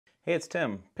Hey, it's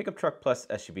Tim, Pickup Truck Plus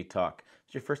SUV Talk. If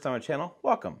it's your first time on the channel,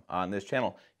 welcome. On this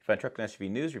channel, you find truck and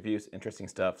SUV news, reviews, interesting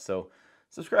stuff, so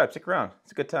subscribe, stick around,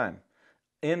 it's a good time.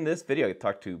 In this video, I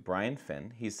talked to Brian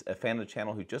Finn. He's a fan of the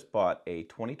channel who just bought a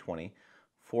 2020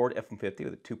 Ford F-150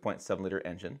 with a 2.7-liter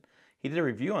engine. He did a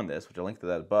review on this, which I'll link to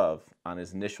that above, on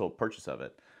his initial purchase of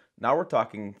it. Now we're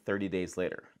talking 30 days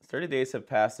later. 30 days have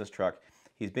passed this truck.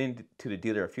 He's been to the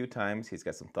dealer a few times. He's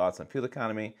got some thoughts on fuel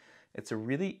economy. It's a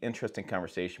really interesting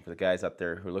conversation for the guys out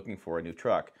there who are looking for a new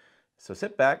truck. So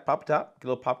sit back, pop a top, get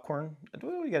a little popcorn, do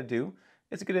what you got to do.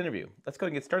 It's a good interview. Let's go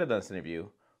and get started on this interview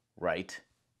right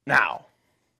now.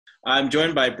 I'm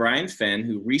joined by Brian Finn,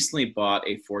 who recently bought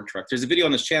a Ford truck. There's a video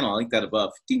on this channel. I'll link that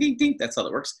above. Ding, ding, ding. That's how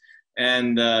it works.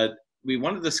 And we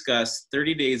want to discuss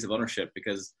 30 days of ownership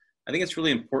because I think it's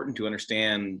really important to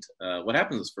understand what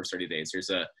happens those first 30 days. There's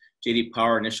a J.D.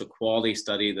 Power initial quality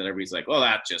study that everybody's like, well,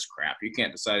 that's just crap. You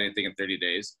can't decide anything in 30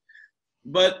 days.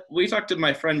 But we talked to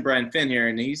my friend Brian Finn here,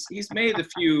 and he's made a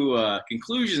few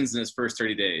conclusions in his first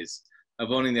 30 days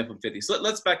of owning the F-150. So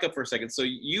let's back up for a second. So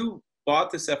you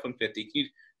bought this F-150.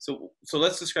 So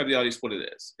let's describe the audience what it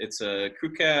is. It's a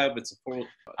crew cab. It's a full.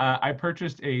 I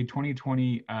purchased a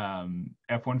 2020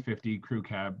 F-150 crew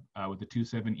cab with the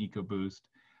 2.7 EcoBoost,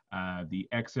 the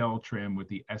XL trim with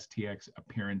the STX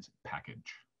appearance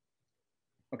package.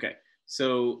 Okay,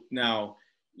 so now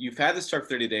you've had this truck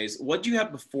 30 days. What do you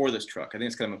have before this truck? I think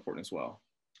it's kind of important as well.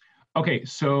 Okay,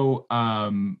 so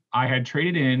I had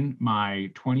traded in my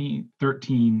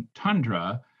 2013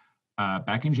 Tundra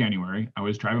back in January. I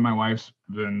was driving my wife's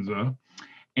Venza,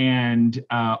 and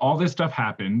all this stuff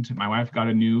happened. My wife got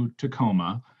a new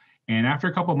Tacoma, and after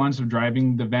a couple of months of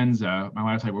driving the Venza, my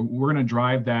wife's like, we're going to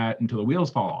drive that until the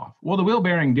wheels fall off. Well, the wheel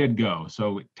bearing did go,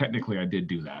 so technically I did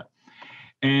do that.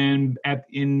 And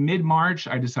in mid-March,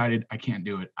 I decided I can't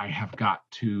do it. I have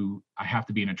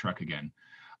to be in a truck again.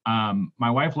 My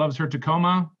wife loves her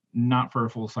Tacoma, not for a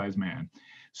full-size man.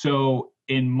 So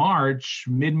in March,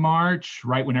 mid-March,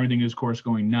 right when everything is, of course,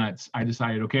 going nuts, I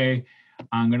decided, okay,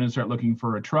 I'm going to start looking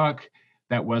for a truck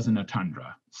that wasn't a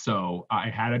Tundra. So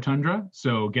I had a Tundra.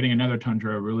 So getting another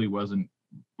Tundra really wasn't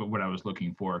what I was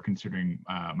looking for, considering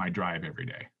my drive every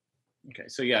day. Okay,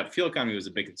 so yeah, fuel economy was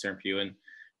a big concern for you. And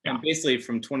basically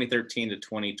from 2013 to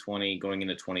 2020, going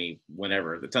into 20,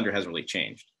 whenever, the Tundra hasn't really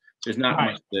changed. There's not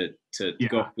much to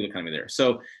go fuel economy there.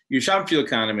 So you shop fuel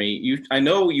economy. I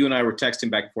know you and I were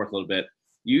texting back and forth a little bit.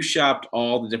 You shopped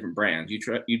all the different brands. You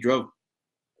drove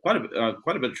quite a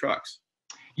bit of trucks.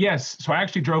 Yes, so I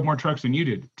actually drove more trucks than you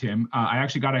did, Tim. I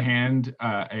actually got a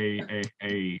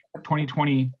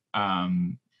 2020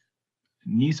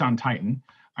 Nissan Titan.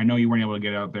 I know you weren't able to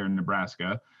get out there in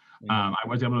Nebraska. I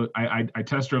was able to, I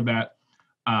test drove that.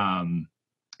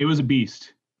 It was a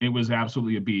beast. It was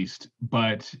absolutely a beast,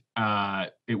 but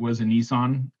it was a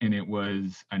Nissan and it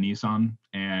was a Nissan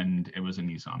and it was a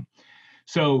Nissan.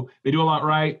 So they do a lot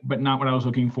right, but not what I was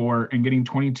looking for. And getting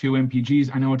 22 MPGs,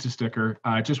 I know it's a sticker.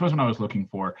 It just wasn't what I was looking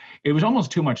for. It was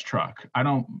almost too much truck. I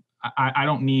don't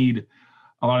need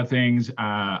a lot of things.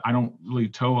 I don't really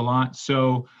tow a lot.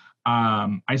 So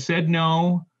I said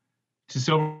no to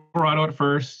Silverado at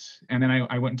first, and then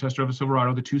I went and test drove a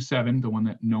Silverado, the 2.7, the one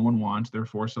that no one wants, their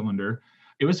 4-cylinder.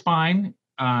 It was fine.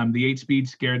 The 8-speed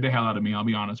scared the hell out of me, I'll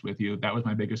be honest with you. That was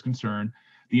my biggest concern.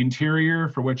 The interior,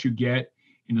 for what you get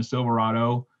in the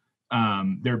Silverado,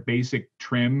 their basic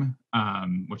trim,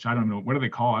 which I don't know, what do they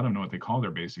call? I don't know what they call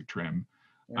their basic trim.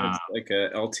 It's like a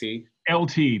LT.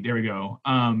 LT, there we go.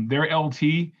 Their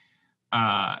LT,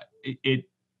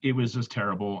 it was just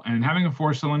terrible. And having a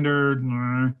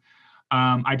 4-cylinder,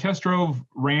 I test drove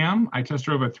Ram. I test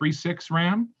drove a 3.6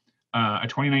 Ram, a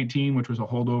 2019, which was a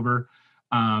holdover.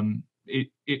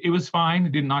 It was fine.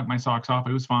 It didn't knock my socks off.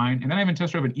 It was fine. And then I even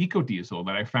test drove an Eco Diesel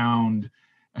that I found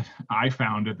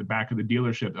at the back of the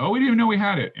dealership. Oh, we didn't even know we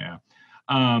had it. Yeah.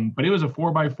 But it was a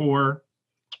 4x4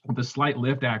 with a slight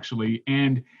lift, actually.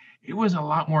 And it was a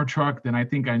lot more truck than I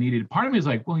think I needed. Part of me is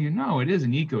like, well, it is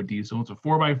an Eco Diesel. It's a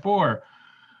 4x4.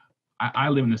 I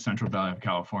live in the Central Valley of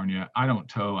California. I don't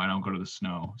tow. I don't go to the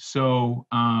snow. So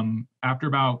after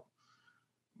about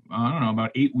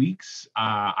 8 weeks,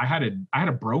 I had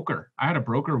a broker. I had a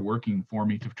broker working for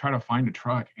me to try to find a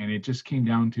truck, and it just came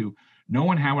down to no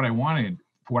one had what I wanted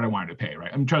for what I wanted to pay.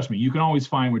 Right? I mean, trust me, you can always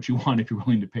find what you want if you're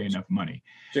willing to pay enough money.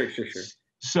 Sure.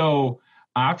 So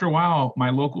after a while,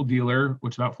 my local dealer,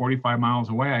 which is about 45 miles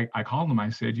away, I called them. I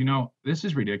said, this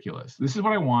is ridiculous. This is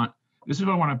what I want. This is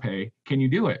what I want to pay. Can you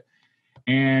do it?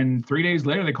 And 3 days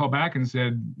later, they called back and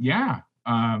said, yeah,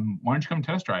 why don't you come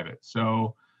test drive it?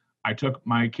 So I took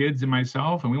my kids and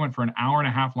myself, and we went for an hour and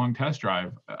a half long test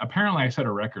drive. Apparently, I set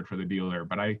a record for the dealer,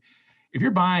 but if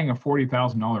you're buying a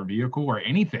 $40,000 vehicle or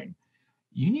anything,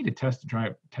 you need to test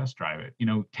drive it.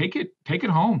 Take it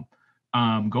home.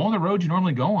 Go on the road you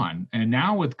normally go on. And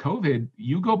now with COVID,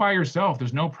 you go by yourself.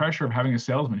 There's no pressure of having a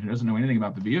salesman who doesn't know anything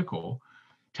about the vehicle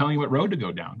telling you what road to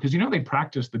go down, because they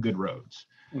practice the good roads.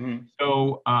 Mm-hmm.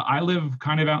 So I live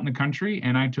kind of out in the country,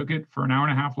 and I took it for an hour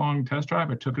and a half long test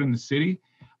drive. I took it in the city,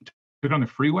 took it on the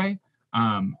freeway.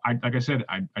 Like I said,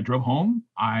 I drove home.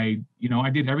 I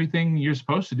did everything you're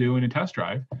supposed to do in a test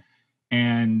drive,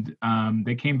 and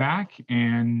they came back,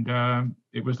 and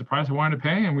it was the price I wanted to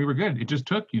pay, and we were good. It just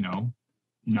took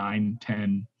 9,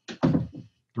 10,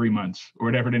 3 months, or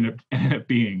whatever it ended up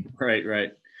being.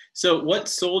 Right. So what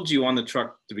sold you on the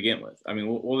truck to begin with? I mean,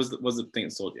 what was the thing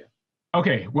that sold you?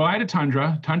 Okay, well, I had a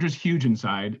Tundra. Tundra's huge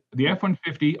inside. The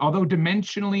F-150, although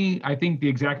dimensionally, I think the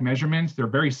exact measurements, they're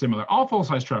very similar. All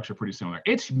full-size trucks are pretty similar.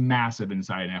 It's massive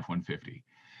inside an F-150.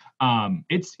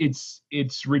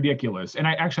 It's ridiculous. And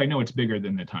I know it's bigger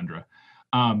than the Tundra.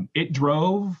 It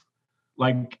drove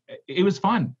like, it was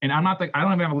fun. And I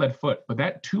don't even have a lead foot, but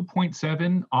that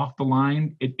 2.7 off the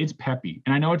line, it's peppy.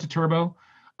 And I know it's a turbo.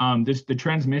 The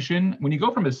transmission, when you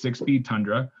go from a 6-speed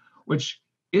Tundra, which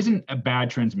isn't a bad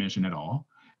transmission at all.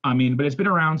 I mean, but it's been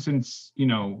around since,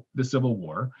 the Civil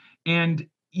War. And,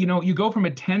 you go from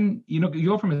a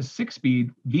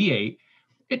 6-speed V8,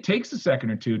 it takes a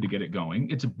second or two to get it going.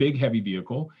 It's a big, heavy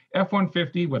vehicle.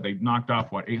 F-150, they knocked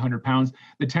off, 800 pounds.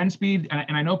 The 10-speed,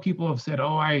 and I know people have said,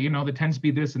 the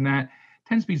 10-speed this and that.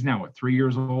 10-speed's now, 3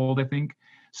 years old, I think.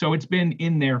 So it's been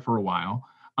in there for a while.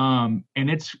 And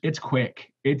it's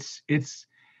quick. It's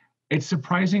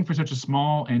surprising for such a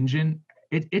small engine.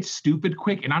 It's stupid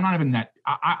quick, and I'm not even that.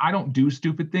 I don't do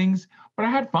stupid things, but I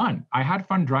had fun. I had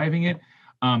fun driving it,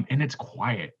 and it's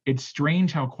quiet. It's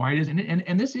strange how quiet it is,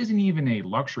 and this isn't even a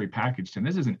luxury package, Tim.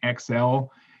 This is an XL.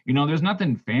 There's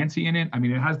nothing fancy in it. I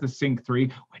mean, it has the Sync 3,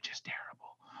 which is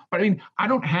terrible. But I mean, I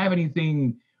don't have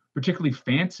anything particularly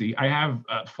fancy. I have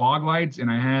fog lights, and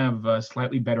I have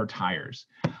slightly better tires.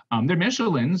 They're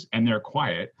Michelin's, and they're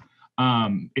quiet.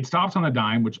 It stops on a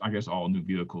dime, which I guess all new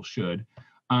vehicles should.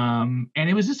 And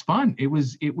it was just fun. It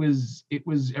was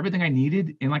everything I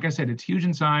needed. And like I said, it's huge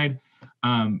inside.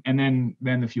 And then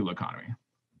the fuel economy.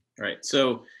 Right.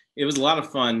 So it was a lot of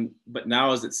fun, but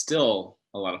now is it still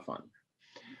a lot of fun?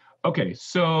 Okay.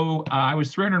 So I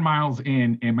was 300 miles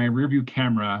in, and my rear view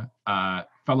camera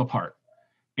fell apart.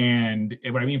 And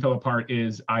what I mean fell apart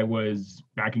is I was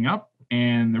backing up,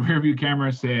 and the rear view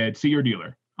camera said, "See your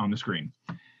dealer," on the screen.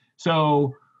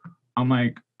 So I'm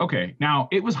like, okay. Now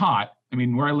it was hot. I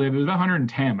mean, where I live, it was about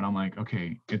 110, but I'm like,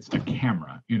 okay, it's a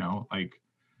camera,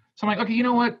 so I'm like, okay, you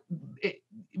know what?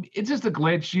 It's just a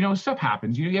glitch, stuff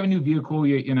happens. You have a new vehicle,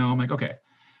 I'm like, okay.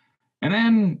 And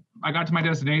then I got to my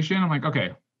destination. I'm like,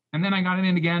 okay. And then I got it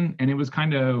in again, and it was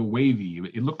kind of wavy.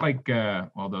 It looked like,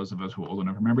 those of us who are old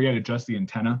enough, remember you had to adjust the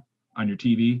antenna on your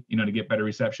TV, to get better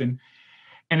reception.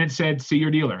 And it said, "See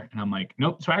your dealer." And I'm like,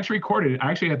 nope. So I actually recorded it.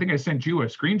 I think I sent you a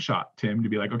screenshot, Tim, to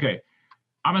be like, okay,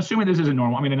 I'm assuming this isn't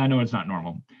normal. I mean, and I know it's not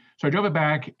normal. So I drove it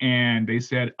back, and they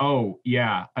said, "Oh,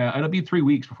 yeah, it'll be 3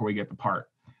 weeks before we get the part.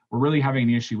 We're really having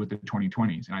an issue with the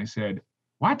 2020s." And I said,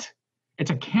 "What?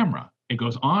 It's a camera. It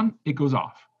goes on, it goes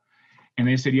off." And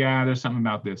they said, "Yeah, there's something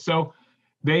about this." So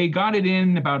they got it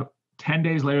in about 10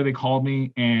 days later. They called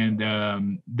me, and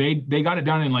they got it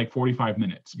done in like 45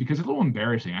 minutes, because it's a little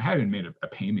embarrassing. I haven't made a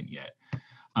payment yet.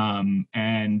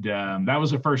 That was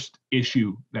the first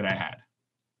issue that I had.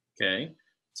 Okay.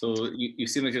 So you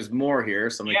seem like there's more here.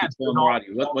 So I'm going to keep pulling more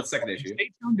audio. What's second issue?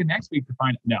 Stay tuned to next week to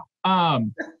find out. No.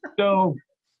 So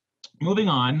moving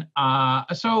on.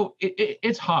 So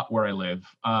it's hot where I live.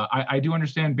 I do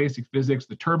understand basic physics.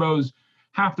 The turbos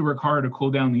have to work hard to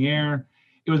cool down the air.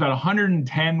 It was about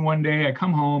 110 one day. I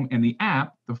come home, and the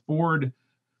app, the Ford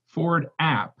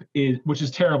app, which is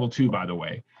terrible too, by the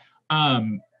way,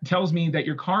 tells me that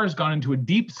your car has gone into a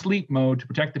deep sleep mode to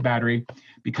protect the battery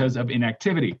because of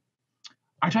inactivity.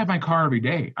 I drive my car every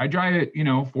day. I drive it,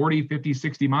 40, 50,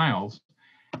 60 miles.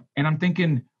 And I'm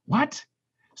thinking, what?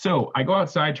 So I go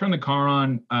outside, turn the car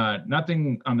on,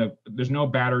 nothing on there's no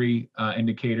battery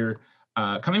indicator.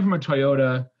 Coming from a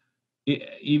Toyota,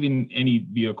 even any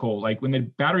vehicle, like when the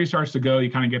battery starts to go, you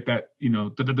kind of get that,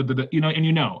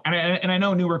 and I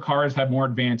know newer cars have more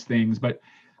advanced things, but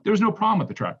there was no problem with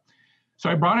the truck. So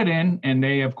I brought it in, and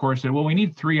they, of course, said, "Well, we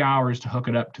need 3 hours to hook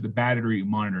it up to the battery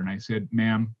monitor." And I said,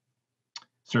 "Ma'am,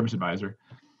 service advisor,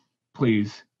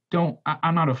 please don't,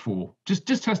 I'm not a fool. Just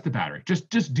test the battery.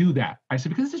 Just do that." I said,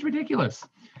 "Because this is ridiculous."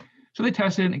 So they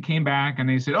tested it, and it came back, and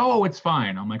they said, "Oh, it's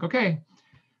fine." I'm like, okay,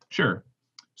 sure.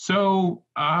 So,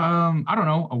 I don't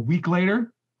know, a week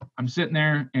later, I'm sitting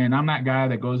there, and I'm that guy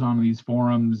that goes on these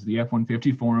forums, the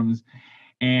F-150 forums,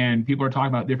 and people are talking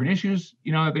about different issues,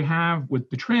 that they have with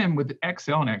the trim, with the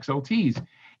XL and XLTs.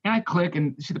 And I click,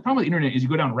 and see, the problem with the internet is you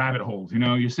go down rabbit holes.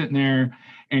 You're sitting there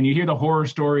and you hear the horror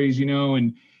stories,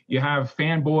 and you have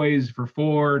fanboys for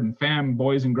Ford and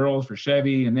fanboys and girls for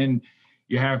Chevy. And then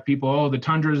you have people, oh, the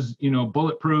Tundra's,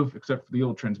 bulletproof, except for the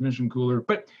old transmission cooler.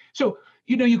 But so,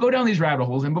 you go down these rabbit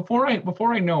holes, and before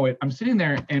I know it, I'm sitting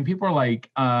there and people are like,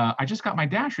 I just got my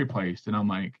dash replaced. And I'm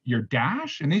like, your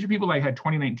dash? And these are people that had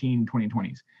 2019,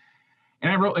 2020s.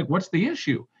 And I wrote, like, what's the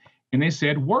issue? And they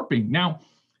said warping. Now,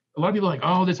 a lot of people are like,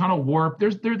 oh, that's not a warp. There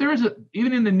is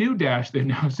even in the new dash they've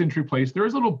now since replaced, there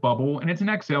is a little bubble, and it's an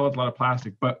XL, it's a lot of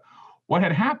plastic. But what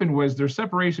had happened was there's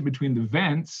separation between the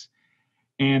vents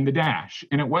and the dash.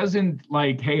 And it wasn't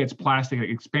like, hey, it's plastic, it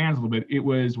expands a little bit. It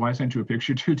was, I sent you a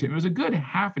picture too, Tim. It was a good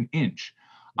half an inch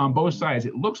on both sides.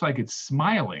 It looks like it's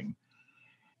smiling.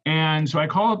 And so I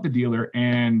call up the dealer,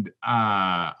 and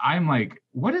I'm like,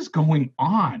 what is going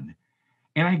on?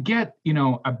 And I get,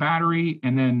 a battery,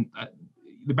 and then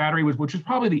the battery which was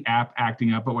probably the app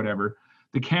acting up, but whatever.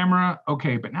 The camera,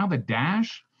 okay, but now the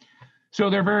dash. So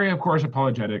they're very, of course,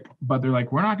 apologetic, but they're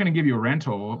like, we're not going to give you a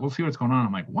rental. We'll see what's going on.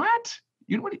 I'm like, what?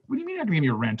 What do you mean I'm not going to give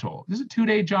you a rental? This is a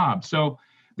 2-day job. So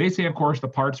they say, of course, the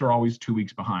parts are always 2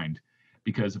 weeks behind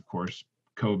because, of course,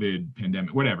 COVID,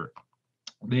 pandemic, whatever.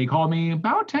 They called me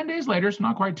about 10 days later, so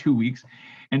not quite 2 weeks,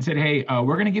 and said, hey,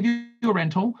 we're going to give you a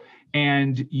rental,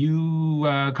 and you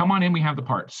come on in. We have the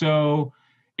parts. So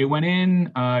it went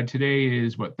in. Today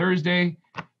is Thursday.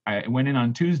 I went in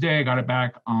on Tuesday. I got it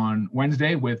back on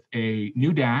Wednesday with a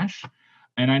new dash.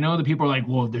 And I know that people are like,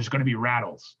 well, there's going to be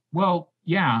rattles. Well,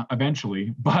 yeah,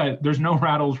 eventually, but there's no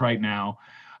rattles right now.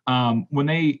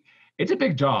 It's a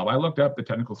big job. I looked up the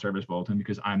technical service bulletin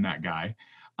because I'm that guy.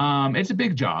 It's a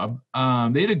big job.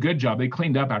 They did a good job. They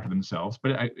cleaned up after themselves,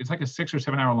 but it's like a 6 or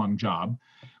 7 hour long job.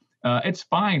 It's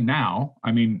fine now.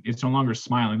 I mean, it's no longer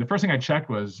smiling. The first thing I checked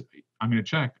was, I'm going to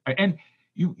check. And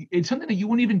it's something that you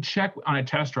wouldn't even check on a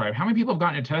test drive. How many people have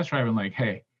gotten a test drive and like,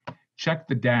 hey, check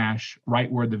the dash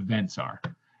right where the vents are?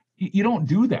 You don't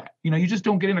do that. You just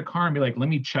don't get in a car and be like, let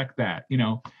me check that,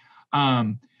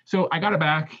 So I got it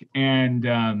back, and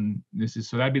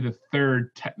so that'd be the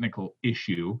third technical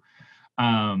issue.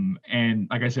 And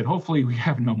like I said, hopefully we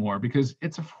have no more, because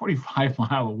it's a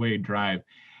 45-mile away drive.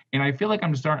 And I feel like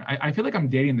I feel like I'm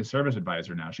dating the service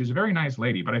advisor now. She's a very nice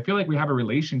lady, but I feel like we have a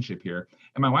relationship here.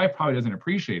 And my wife probably doesn't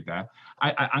appreciate that.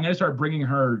 I'm going to start bringing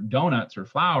her donuts or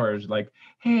flowers, like,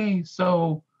 hey,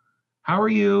 so how are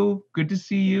you? Good to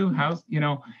see you. How's,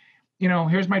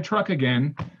 here's my truck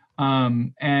again.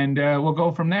 And we'll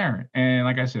go from there. And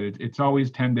like I said, it's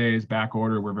always 10 days back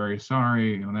order. We're very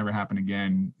sorry. It'll never happen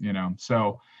again,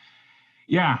 So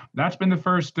yeah, that's been the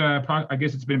first, I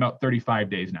guess it's been about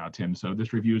 35 days now, Tim. So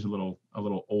this review is a little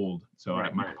old. So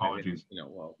right, my apologies.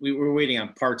 Well, we were waiting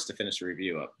on parts to finish the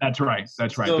review up. That's right. So,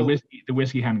 the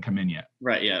whiskey hadn't come in yet.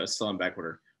 Right. Yeah. It was still on back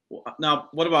order. Well, now,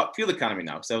 what about fuel economy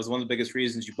now? Because that was one of the biggest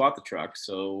reasons you bought the truck.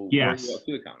 So yes. What about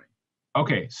fuel economy?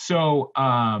 Okay. So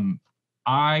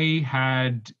I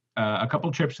had a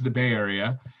couple trips to the Bay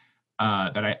Area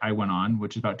that I went on,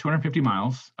 which is about 250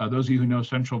 miles. Those of you who know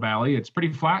Central Valley, it's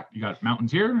pretty flat. You got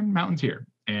mountains here and mountains here.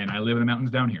 And I live in the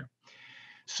mountains down here.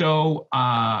 So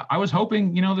I was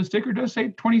hoping, the sticker does say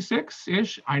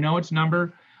 26-ish. I know it's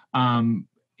number. When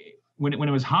it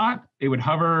was hot, it would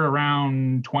hover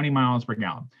around 20 miles per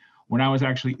gallon. When I was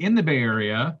actually in the Bay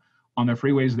Area on the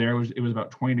freeways there, it was about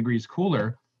 20 degrees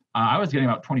cooler. I was getting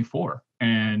about 24.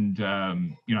 And,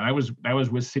 that was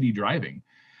with city driving.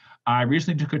 I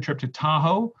recently took a trip to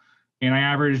Tahoe, and I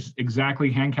averaged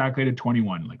exactly hand calculated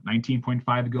 21, like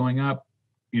 19.5 going up,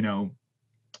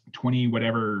 20,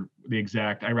 whatever the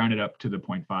exact, I rounded up to the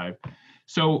 0.5.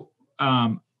 So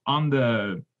on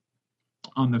the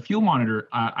fuel monitor,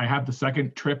 I have the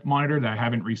second trip monitor that I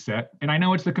haven't reset. And I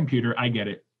know it's the computer, I get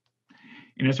it.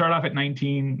 And it started off at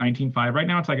 19.5. Right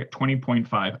now it's like at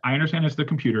 20.5. I understand it's the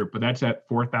computer, but that's at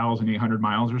 4,800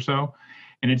 miles or so.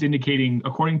 And it's indicating,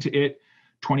 according to it,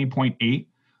 20.8.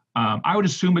 I would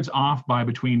assume it's off by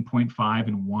between 0.5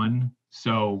 and 1.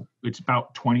 So it's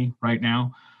about 20 right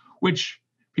now, which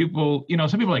people,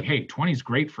 some people are like, hey, 20 is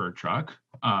great for a truck,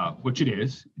 which it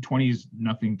is. 20 is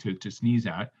nothing to sneeze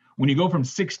at. When you go from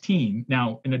 16,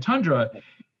 now in a Tundra,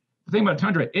 the thing about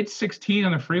Tundra, it's 16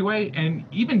 on the freeway, and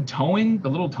even towing, the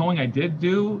little towing I did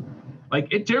do, like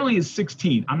it generally is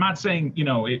 16. I'm not saying,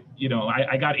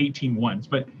 I got 18 once,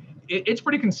 but it's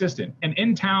pretty consistent. And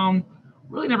in town,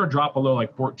 really never drop below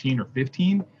like 14 or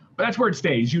 15, but that's where it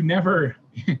stays. You never,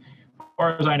 as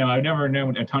far as I know, I've never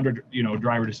known a Tundra,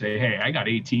 driver to say, hey, I got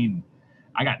 18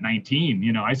 I got 19,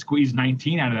 you know, I squeezed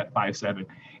 19 out of that 5.7.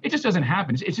 It just doesn't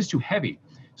happen. It's just too heavy.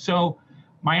 So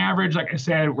my average, like I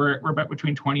said, we're about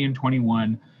between 20 and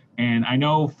 21. And I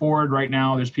know Ford right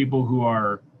now, there's people who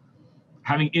are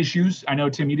having issues. I know,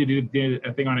 Tim, you did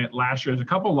a thing on it last year. There's a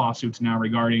couple lawsuits now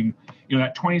regarding, you know,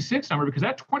 that 26 number, because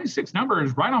that 26 number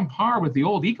is right on par with the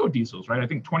old EcoDiesels, right? I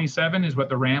think 27 is what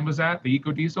the Ram was at, the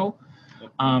EcoDiesel.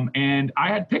 And I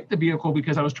had picked the vehicle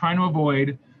because I was trying to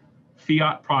avoid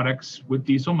Fiat products with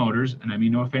diesel motors. And I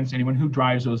mean, no offense to anyone who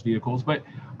drives those vehicles, but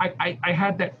I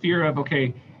had that fear of,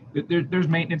 okay, there's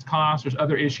maintenance costs, there's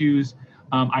other issues.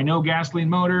 I know gasoline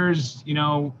motors, you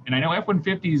know, and I know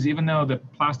F-150s, even though the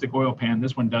plastic oil pan,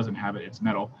 this one doesn't have it, it's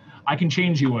metal. I can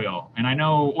change the oil. And I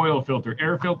know oil filter,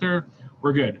 air filter,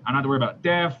 we're good. I don't have to worry about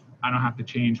DEF. I don't have to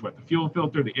change what the fuel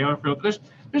filter, the air filter.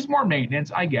 There's more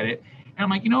maintenance. I get it. And I'm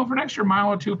like, you know, for an extra mile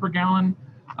or two per gallon,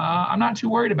 I'm not too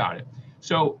worried about it.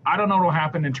 So I don't know what will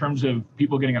happen in terms of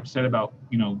people getting upset about,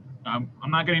 you know, I'm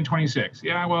not getting 26.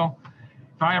 Yeah, well,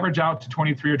 if I average out to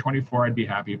 23 or 24, I'd be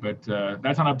happy. But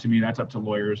that's not up to me. That's up to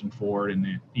lawyers and Ford and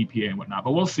the EPA and whatnot.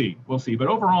 But we'll see. We'll see. But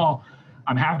overall,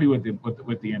 I'm happy with the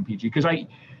MPG, because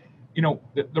you know,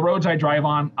 the roads I drive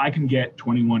on, I can get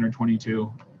 21 or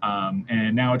 22.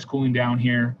 And now it's cooling down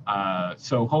here.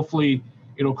 So hopefully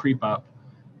it'll creep up.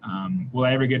 Will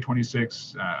I ever get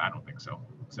 26? I don't think so.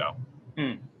 So.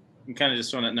 I'm kind of just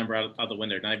throwing that number out the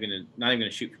window. Not even gonna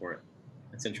shoot for it.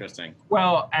 That's interesting.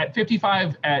 Well, at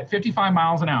 55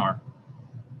 miles an hour,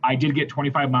 I did get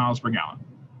 25 miles per gallon.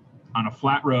 On a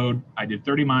flat road, I did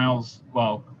 30 miles.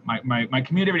 Well, my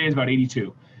commute every day is about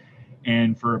 82.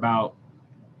 And for about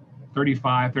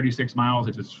 35, 36 miles,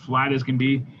 it's as flat as can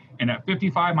be. And at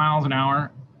 55 miles an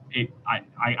hour,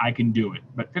 I can do it.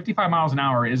 But 55 miles an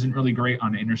hour isn't really great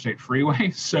on the interstate freeway.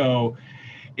 So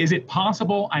is it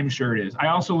possible? I'm sure it is. I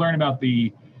also learned about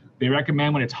they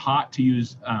recommend when it's hot to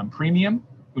use premium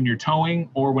when you're towing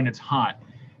or when it's hot.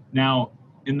 Now,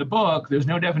 in the book, there's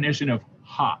no definition of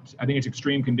hot. I think it's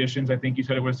extreme conditions. I think you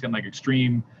said it was in like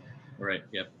extreme. Right.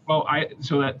 Yep. Well,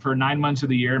 so that for 9 months of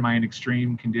the year, am I in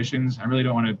extreme conditions? I really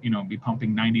don't want to, you know, be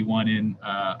pumping 91 in.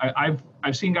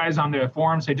 I've seen guys on the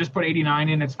forums say just put 89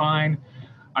 in, it's fine.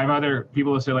 I have other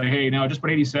people that say like, hey, no, just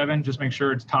put 87, just make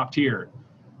sure it's top tier.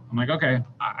 I'm like, okay.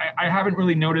 I haven't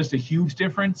really noticed a huge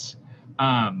difference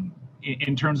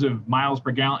in terms of miles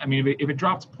per gallon. I mean, if it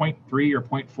drops 0.3 or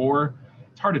 0.4,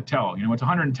 it's hard to tell. You know, it's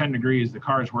 110 degrees. The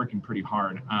car is working pretty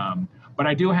hard. But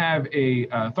I do have a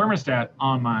thermostat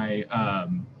on my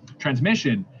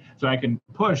transmission, so I can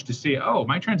push to see, oh,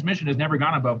 my transmission has never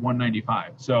gone above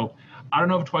 195. So I don't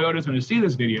know if Toyota is going to see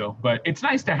this video, but it's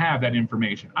nice to have that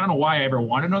information. I don't know why I ever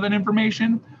want to know that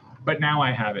information, but now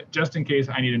I have it, just in case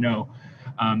I need to know.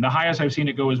 The highest I've seen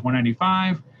it go is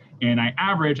 195, and I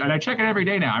average, and I check it every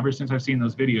day now, ever since I've seen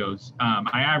those videos,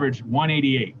 I average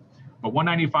 188, but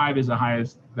 195 is the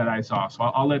highest that I saw. So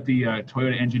I'll let the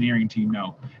Toyota engineering team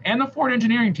know, and the Ford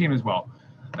engineering team as well,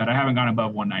 that I haven't gone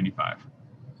above 195.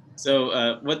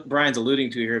 So what Brian's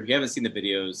alluding to here, if you haven't seen the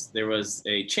videos, there was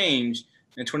a change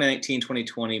in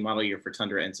 2019-2020 model year for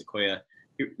Tundra and Sequoia.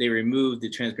 They removed the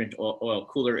transparent oil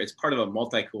cooler. It's part of a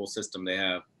multi-cool system they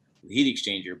have, the heat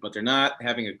exchanger, but they're not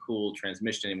having a cool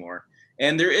transmission anymore.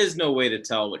 And there is no way to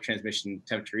tell what transmission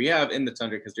temperature you have in the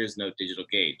Tundra because there's no digital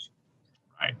gauge.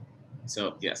 Right.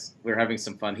 So yes, we're having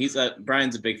some fun.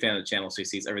 Brian's a big fan of the channel, so he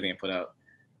sees everything I put out.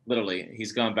 Literally,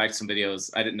 he's gone back to some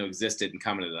videos I didn't know existed and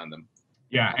commented on them.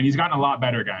 Yeah, and he's gotten a lot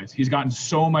better, guys. He's gotten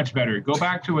so much better. Go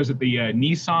back to, was it the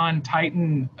Nissan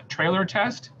Titan trailer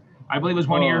test? I believe it was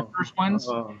one of your first ones.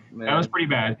 Oh, that was pretty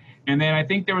bad. And then I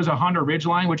think there was a Honda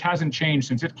Ridgeline, which hasn't changed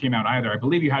since it came out either. I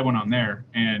believe you had one on there,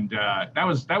 and that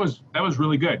was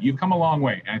really good. You've come a long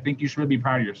way, and I think you should really be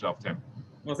proud of yourself, Tim.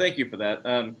 Well, thank you for that.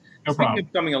 No speaking problem.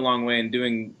 of coming a long way and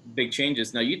doing big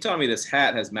changes, now you tell me this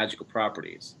hat has magical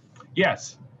properties.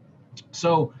 Yes.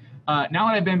 So now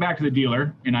that I've been back to the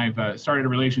dealer and I've started a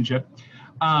relationship,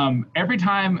 every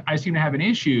time I seem to have an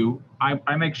issue,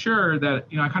 I make sure that,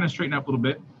 you know, I kind of straighten up a little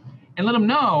bit and let them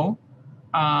know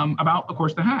about, of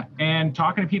course, the hat, and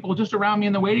talking to people just around me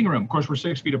in the waiting room. Of course, we're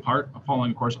 6 feet apart,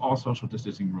 following, of course, all social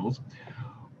distancing rules.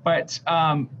 But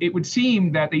it would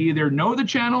seem that they either know the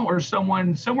channel or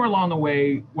someone somewhere along the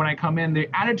way, when I come in, the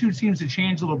attitude seems to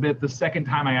change a little bit the second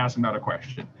time I ask them about a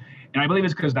question. And I believe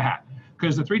it's because of the hat.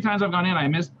 Because the 3 times I've gone in,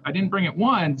 I didn't bring it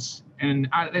once, and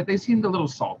they seemed a little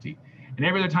salty. And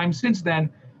every other time since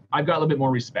then, I've got a little bit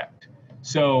more respect.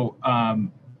 So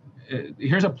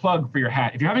here's a plug for your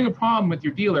hat. If you're having a problem with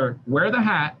your dealer, wear the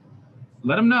hat,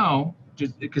 let them know,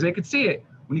 just because they could see it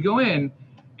when you go in,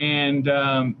 and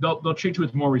they'll treat you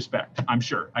with more respect. I'm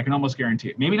sure. I can almost guarantee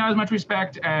it. Maybe not as much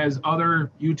respect as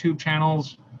other YouTube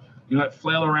channels, that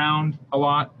flail around a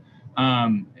lot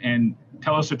and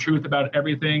tell us the truth about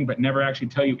everything, but never actually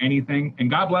tell you anything. And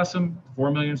God bless them,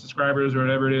 4 million subscribers or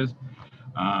whatever it is.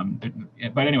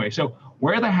 But anyway, so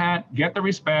wear the hat, get the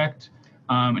respect.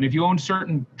 And if you own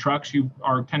certain trucks, you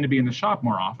tend to be in the shop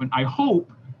more often. I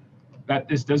hope that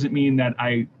this doesn't mean that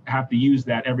I have to use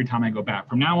that every time I go back.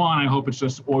 From now on, I hope it's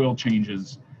just oil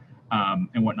changes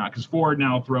and whatnot, because Ford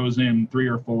now throws in 3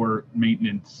 or 4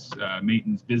 maintenance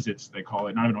visits, they call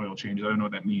it, not even oil changes. I don't know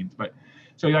what that means. But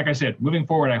so like I said, moving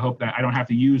forward, I hope that I don't have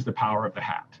to use the power of the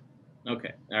hat.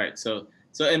 Okay. All right. So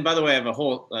and by the way, I have a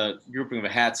whole grouping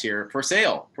of hats here for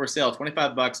sale,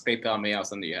 $25, PayPal, me, I'll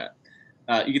send you a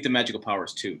hat. You get the magical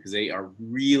powers too, because they are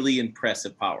really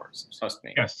impressive powers. Trust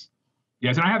me.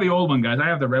 Yes, and I have the old one, guys. I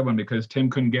have the red one because Tim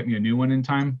couldn't get me a new one in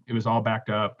time. It was all backed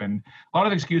up, and a lot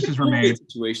of excuses were made.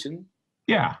 Situation.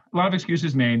 Yeah, a lot of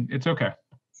excuses made. It's okay.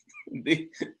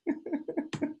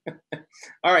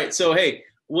 All right. So, hey,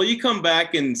 will you come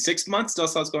back in 6 months? Tell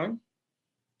us how it's going.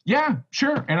 Yeah,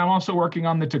 sure. And I'm also working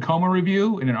on the Tacoma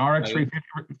review and an RX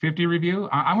 350 review.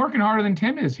 I'm working harder than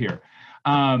Tim is here.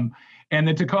 And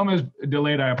the Tacoma is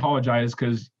delayed. I apologize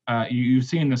because you've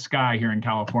seen the sky here in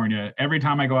California. Every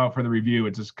time I go out for the review,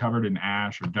 it's just covered in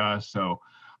ash or dust. So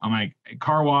I'm like,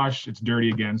 car wash, it's dirty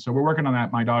again. So we're working on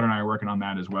that. My daughter and I are working on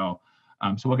that as well.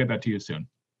 So we'll get that to you soon.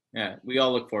 Yeah, we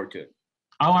all look forward to it.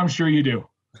 Oh, I'm sure you do.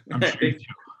 I'm sure you do.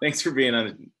 Thanks for being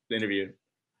on the interview.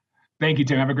 Thank you,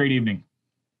 Tim. Have a great evening.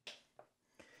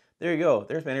 There you go.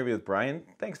 There's my interview with Brian.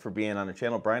 Thanks for being on the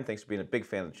channel. Brian, thanks for being a big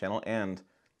fan of the channel. And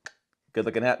good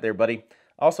looking hat there, buddy.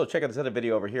 Also, check out this other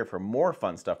video over here for more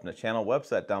fun stuff from the channel.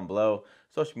 Website down below,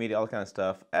 social media, all that kind of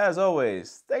stuff. As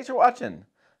always, thanks for watching.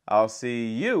 I'll see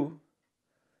you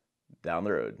down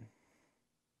the road.